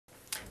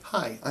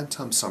Hi, I'm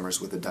Tom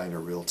Sommers with Edina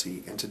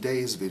Realty, and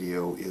today's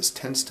video is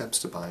 10 steps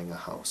to buying a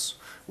house.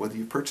 Whether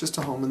you've purchased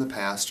a home in the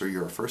past or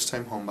you're a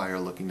first-time home buyer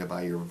looking to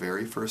buy your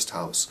very first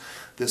house,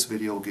 this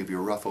video will give you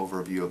a rough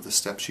overview of the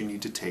steps you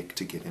need to take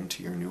to get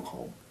into your new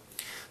home.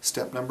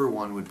 Step number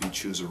one would be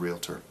choose a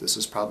realtor. This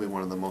is probably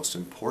one of the most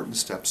important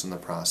steps in the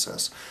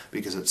process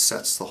because it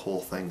sets the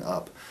whole thing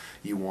up.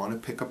 You want to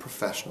pick a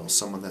professional,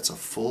 someone that's a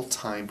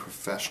full-time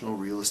professional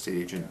real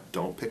estate agent.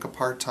 Don't pick a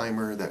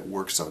part-timer that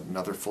works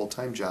another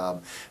full-time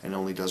job and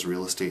only does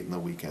real estate in the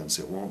weekends.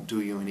 It won't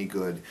do you any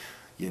good.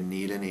 You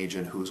need an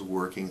agent who's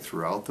working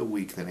throughout the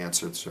week that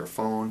answers their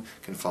phone,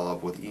 can follow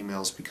up with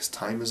emails, because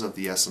time is of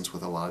the essence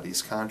with a lot of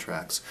these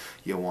contracts.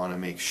 You want to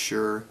make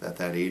sure that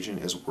that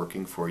agent is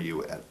working for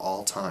you at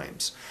all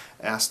times.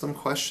 Ask them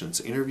questions,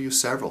 interview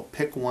several,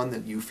 pick one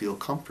that you feel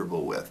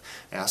comfortable with.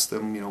 Ask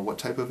them, what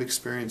type of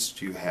experience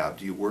do you have?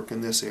 Do you work in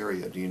this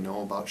area? Do you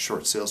know about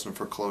short sales and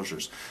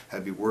foreclosures?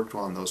 Have you worked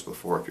on those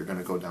before if you're going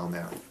to go down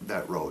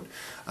that road?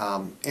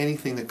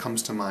 Anything that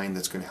comes to mind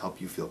that's going to help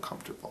you feel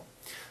comfortable.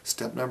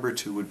 Step number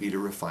two would be to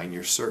refine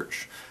your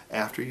search.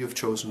 After you've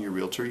chosen your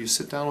realtor, you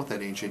sit down with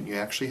that agent, you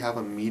actually have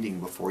a meeting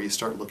before you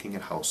start looking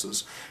at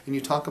houses, and you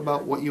talk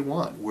about what you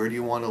want. Where do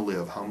you want to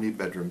live? How many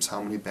bedrooms?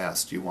 How many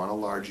baths? Do you want a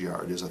large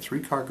yard? Is a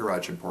 3-car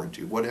garage important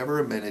to you? Whatever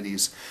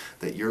amenities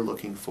that you're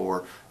looking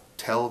for,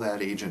 tell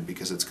that agent,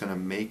 because it's going to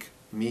make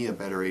me a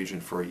better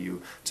agent for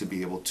you to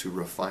be able to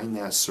refine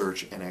that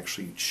search and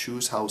actually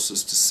choose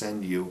houses to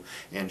send you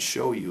and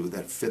show you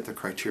that fit the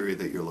criteria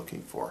that you're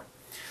looking for.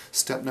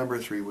 Step number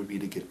three would be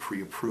to get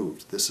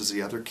pre-approved. This is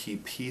the other key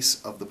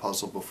piece of the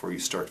puzzle before you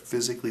start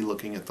physically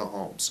looking at the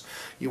homes.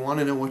 You want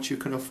to know what you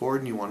can afford,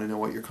 and you want to know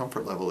what your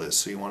comfort level is.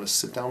 So you want to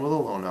sit down with a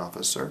loan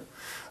officer,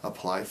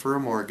 apply for a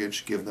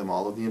mortgage, give them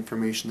all of the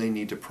information they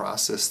need to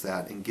process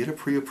that, and get a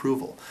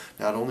pre-approval.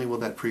 Not only will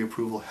that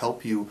pre-approval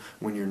help you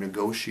when you're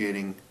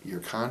negotiating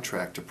your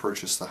contract to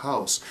purchase the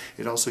house,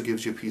 it also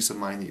gives you peace of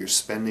mind that you're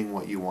spending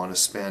what you want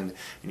to spend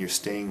and you're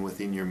staying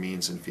within your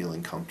means and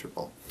feeling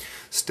comfortable.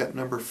 Step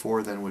number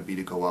four then would be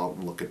to go out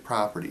and look at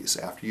properties.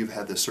 After you've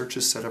had the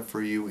searches set up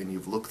for you and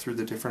you've looked through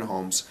the different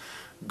homes,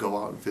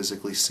 go out and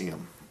physically see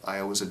them. I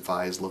always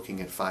advise looking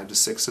at 5 to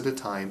 6 at a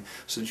time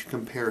so that you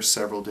compare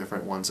several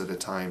different ones at a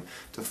time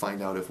to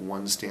find out if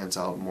one stands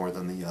out more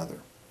than the other.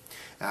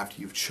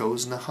 After you've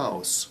chosen a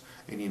house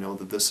and you know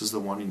that this is the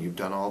one and you've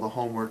done all the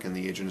homework and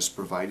the agent has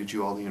provided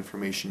you all the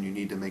information you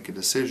need to make a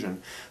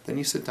decision, then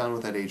you sit down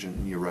with that agent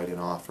and you write an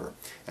offer.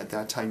 At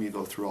that time you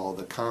go through all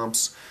the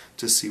comps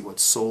to see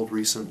what's sold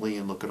recently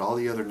and look at all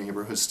the other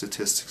neighborhood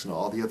statistics and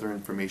all the other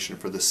information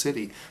for the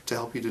city to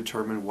help you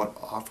determine what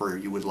offer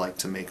you would like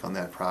to make on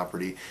that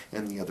property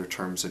and the other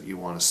terms that you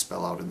want to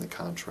spell out in the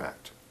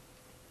contract.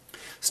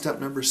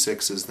 Step number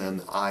 6 is then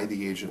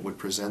the agent, would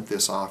present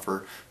this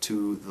offer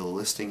to the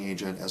listing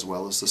agent as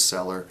well as the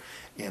seller,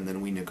 and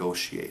then we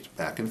negotiate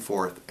back and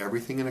forth.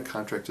 Everything in a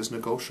contract is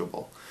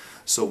negotiable.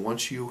 So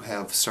once you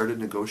have started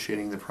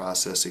negotiating the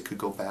process, it could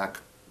go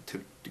back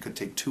to, it could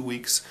take 2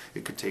 weeks,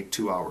 it could take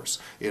 2 hours.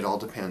 It all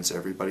depends.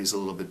 Everybody's a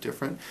little bit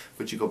different,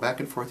 but you go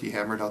back and forth, you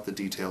hammered out the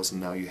details, and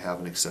now you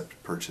have an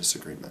accepted purchase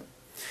agreement.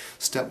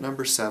 Step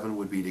number 7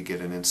 would be to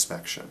get an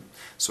inspection.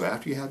 So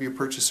after you have your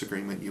purchase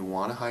agreement, you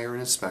want to hire an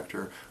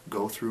inspector,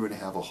 go through and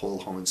have a whole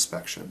home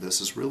inspection.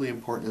 This is really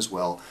important as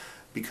well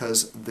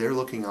because they're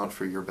looking out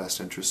for your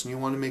best interest, and you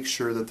want to make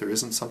sure that there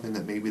isn't something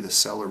that maybe the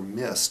seller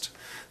missed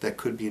that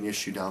could be an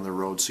issue down the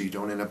road, so you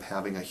don't end up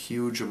having a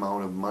huge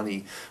amount of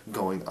money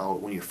going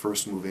out when you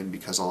first move in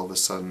because all of a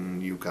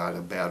sudden you've got a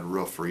bad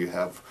roof or you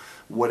have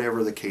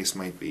whatever the case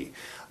might be.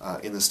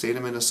 In the state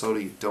of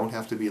Minnesota, you don't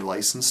have to be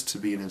licensed to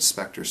be an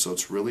inspector, so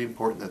it's really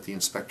important that the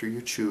inspector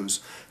you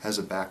choose has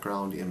a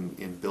background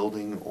in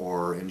building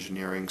or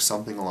engineering,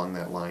 something along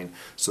that line,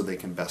 so they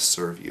can best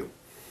serve you.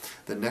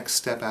 The next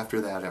step after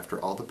that, after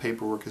all the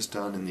paperwork is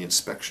done and the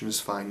inspection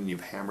is fine and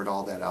you've hammered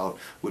all that out,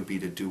 would be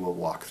to do a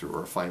walkthrough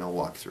or a final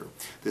walkthrough.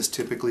 This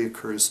typically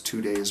occurs 2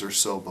 days or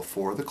so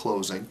before the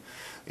closing,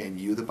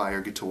 and you, the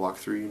buyer, get to walk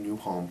through your new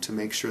home to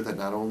make sure that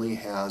not only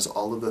has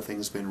all of the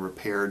things been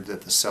repaired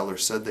that the seller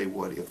said they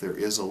would if there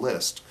is a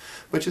list,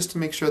 but just to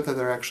make sure that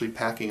they're actually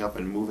packing up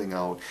and moving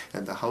out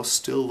and the house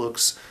still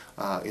looks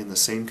in the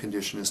same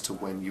condition as to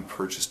when you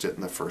purchased it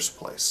in the first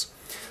place.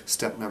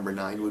 Step number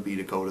 9 would be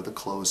to go to the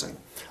closing.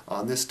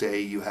 On this day,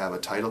 you have a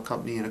title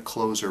company and a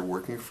closer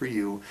working for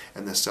you,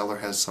 and the seller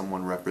has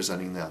someone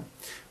representing them.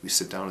 We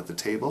sit down at the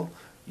table,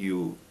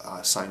 you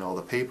sign all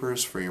the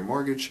papers for your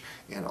mortgage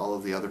and all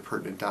of the other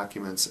pertinent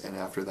documents, and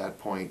after that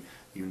point,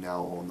 you now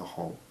own the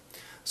home.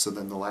 So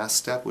then the last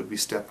step would be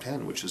step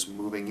 10, which is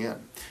moving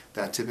in.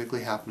 That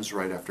typically happens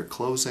right after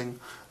closing.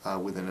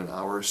 Within an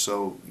hour or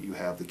so, you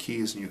have the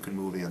keys and you can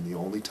move in. The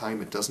only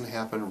time it doesn't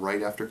happen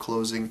right after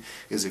closing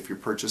is if you're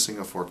purchasing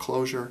a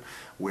foreclosure,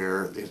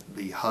 where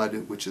the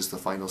HUD, which is the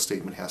final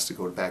statement, has to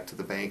go back to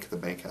the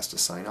bank has to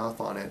sign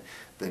off on it,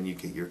 then you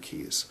get your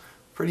keys.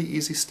 Pretty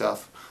easy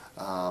stuff.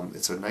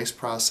 It's a nice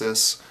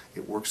process.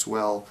 It works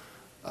well.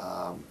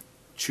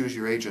 Choose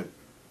your agent.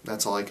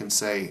 That's all I can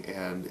say,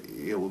 and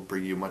it will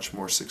bring you much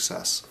more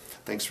success.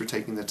 Thanks for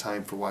taking the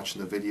time for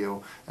watching the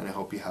video, and I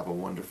hope you have a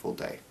wonderful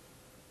day.